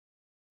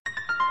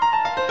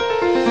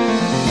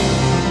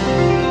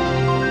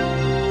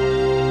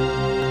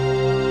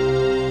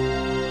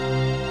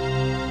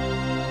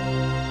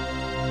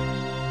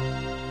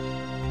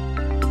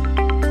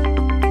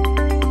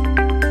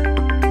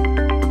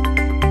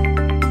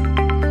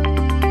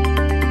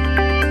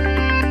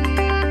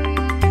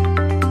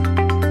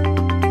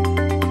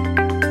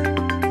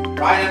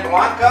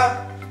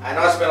Blanca. I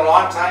know it's been a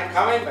long time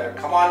coming, but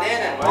come on in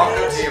and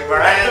welcome to your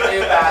brand new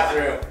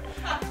bathroom.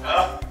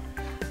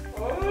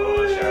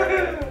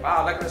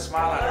 Wow, look at the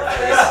smile on her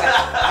face.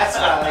 That's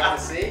what I like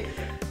to see.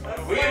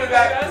 We even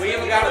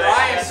got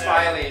Ryan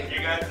smiling. You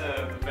got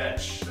the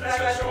bench. I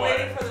got the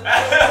waiting for the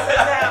bench to sit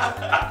down.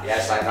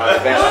 Yes, I know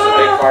the bench is a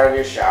big part of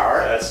your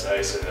shower. That's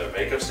nice. And the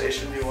makeup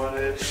station you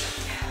wanted.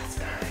 Yeah, that's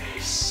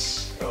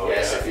Nice. Oh,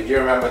 Yes, yeah. if you do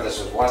remember, this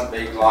was one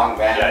big long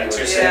vanity with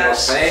a Yeah. single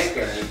sink,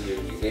 and you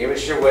gave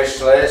us your wish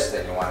list,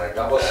 and you wanted a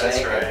double That's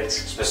sink. right. And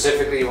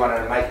specifically, you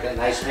wanted to make a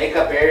nice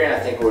makeup area, and I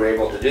think we were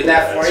able to do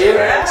that for That's you.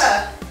 right.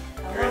 Yeah.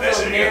 Very nice.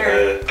 And you got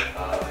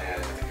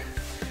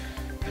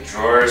the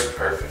drawer is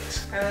perfect.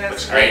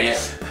 Looks Great. great.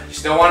 You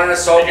still wanted a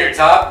soaking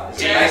tub? Is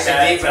it Yeah. nice and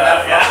deep in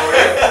that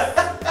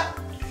front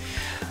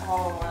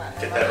Oh,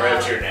 Get that right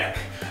up to your neck.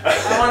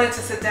 I wanted to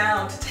sit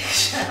down to take a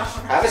shower.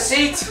 Have a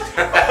seat.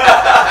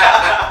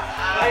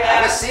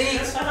 Have a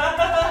seat.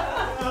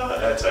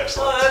 That's Oh,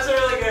 excellent. that's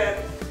really good.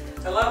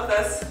 I love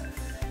this.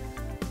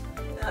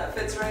 It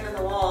fits right in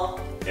the wall.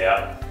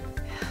 Yeah.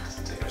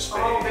 Take up space.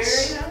 Oh, very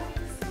nice.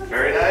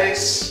 Very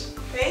nice.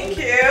 Thank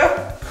you.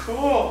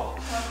 Cool.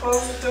 I'll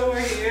close the door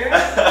here.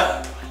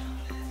 I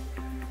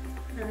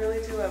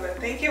really do love it.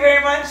 Thank you very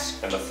much.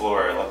 And the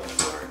floor. I love the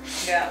floor.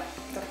 Yeah,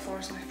 the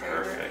floor's my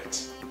favorite.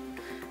 Perfect.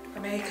 The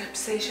makeup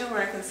station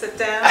where I can sit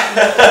down. And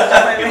do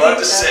my You love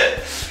to makeup.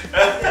 sit.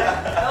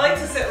 Yeah, I like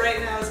to sit right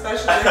now,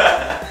 especially.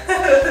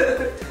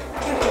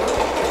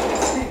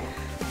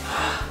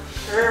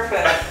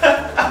 Perfect.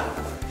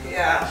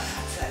 Yeah,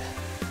 that's it.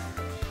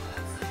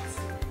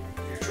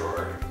 Your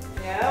drawer.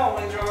 Yeah, all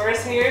my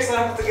drawers here, so I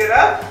don't have to get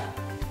up.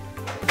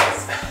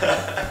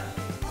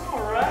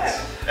 All right.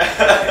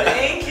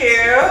 Thank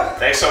you.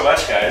 Thanks so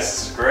much, guys.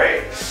 This is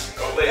great.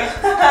 Oh, lady.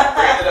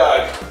 Bring the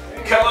dog.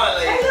 Come on,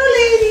 lady. Hello,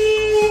 lady.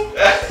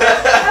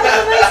 How's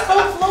the nice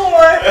cold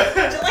floor?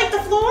 Did you like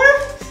the floor?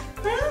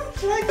 Huh?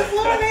 Did you like the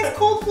floor? Nice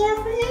cold floor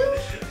for you?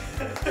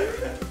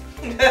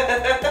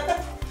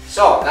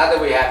 So, now that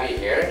we have you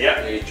here,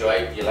 Yeah. you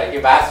like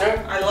your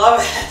bathroom? I love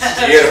it.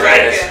 Beautiful.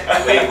 It's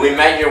very good. We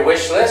met your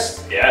wish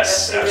list. Yes,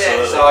 Yes, we did.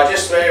 absolutely. So,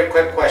 just a very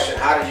quick question.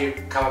 How did you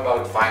come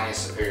about finding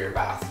Superior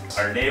Bath?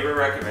 Our neighbor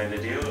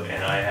recommended you,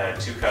 and I had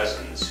two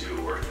cousins who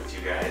worked with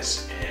you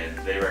guys, and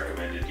they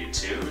recommended you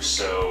too.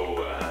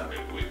 So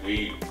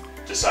we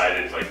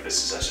decided, like, this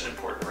is such an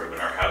important room in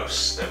our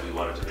house that we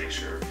wanted to make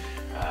sure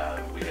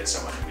we had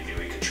someone who we knew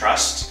we could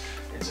trust.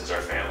 And since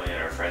our family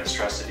and our friends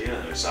trusted you,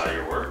 and we saw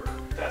your work,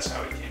 that's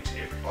how we came to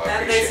you. Well, I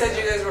And they appreciate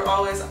said you that. guys were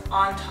always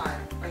on time.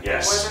 Like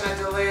Yes. there wasn't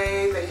a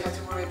delay that you had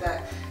to worry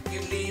that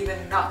you'd leave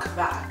and not come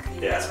back.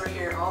 You Yeah. guys were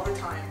here all the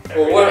time.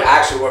 Well, Every we're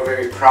day.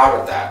 very proud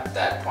of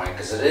that point,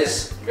 because it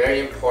is very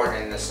important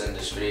in this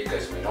industry,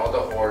 because we know the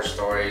horror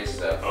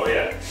stories. Oh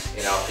yeah.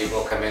 You know,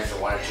 people come in for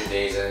 1 or 2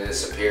 days and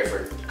disappear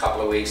for a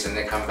couple of weeks, and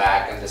they come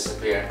back and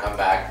disappear and come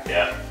back.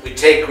 Yeah. We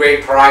take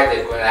great pride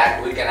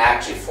that we can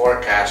actually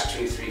forecast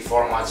 2, 3,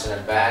 4 months in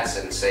advance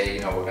and say,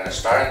 you know, we're going to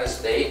start on this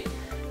date,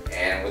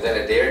 and within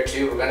a day or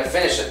two, we're going to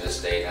finish at this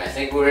date. And I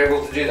think we were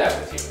able to do that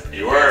with you.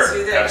 You were. Yes,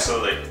 you did.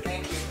 Absolutely.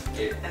 Thank you.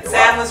 And You're Sam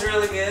welcome. was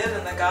really good,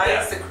 and the guys,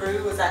 Yeah. the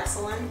crew was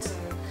excellent.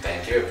 And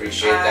Thank you,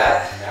 appreciate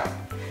that. Yeah.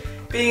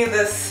 being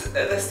the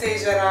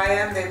stage that I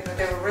am, they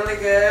were really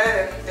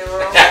good, and they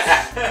were always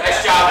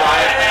Nice job,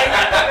 Ryan.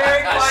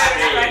 very quiet,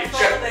 Sweet.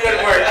 respectful. Good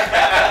work.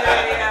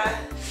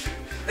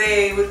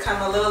 They would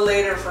come a little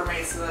later for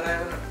me so that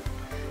I wouldn't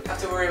have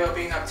to worry about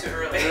being up too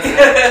early.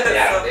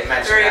 Yeah, So, they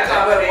mentioned very that.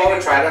 accommodating. Well,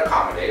 we try to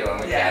accommodate when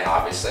we Yeah. can,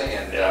 obviously.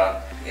 And Yeah.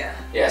 Yeah.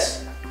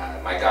 yes,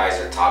 my guys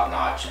are top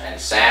notch. And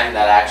Sam,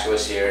 that actually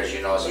was here, as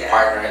you know, is a Yeah.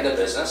 partner in the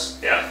business.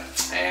 Yeah.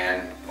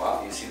 And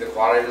well, you see the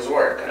quality of his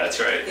work. That's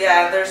right.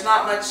 Yeah, there's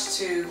not much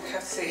to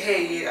have to say,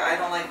 hey, I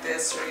don't like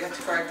this, or you have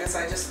to correct this.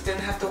 I just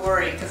didn't have to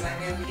worry because I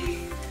knew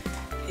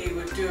he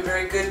would do a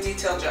very good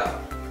detailed job.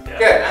 Yeah.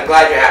 Good. I'm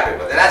glad you're happy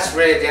with it. That's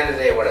really at the end of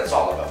the day what it's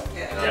all about.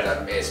 Yeah. You know, Yeah.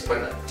 that is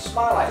putting a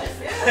smile on your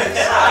face.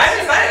 Yeah, I'm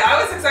excited. I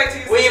was excited to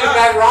use We the even job.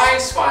 got Ryan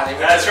smiling.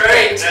 which That's is right.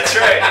 great. That's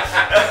right.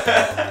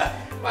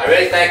 Well, I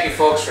really thank you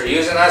folks for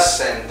using us,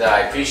 and I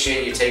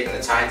appreciate you taking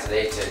the time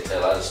today to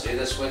let us do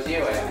this with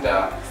you, and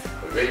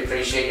we really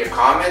appreciate your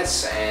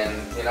comments, and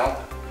you know,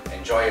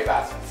 enjoy your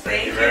bathroom.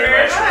 Thank you very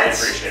much. Really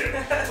appreciate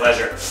it.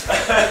 Pleasure.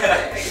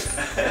 Thanks.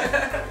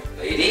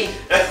 Lady,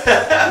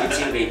 you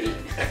too, baby.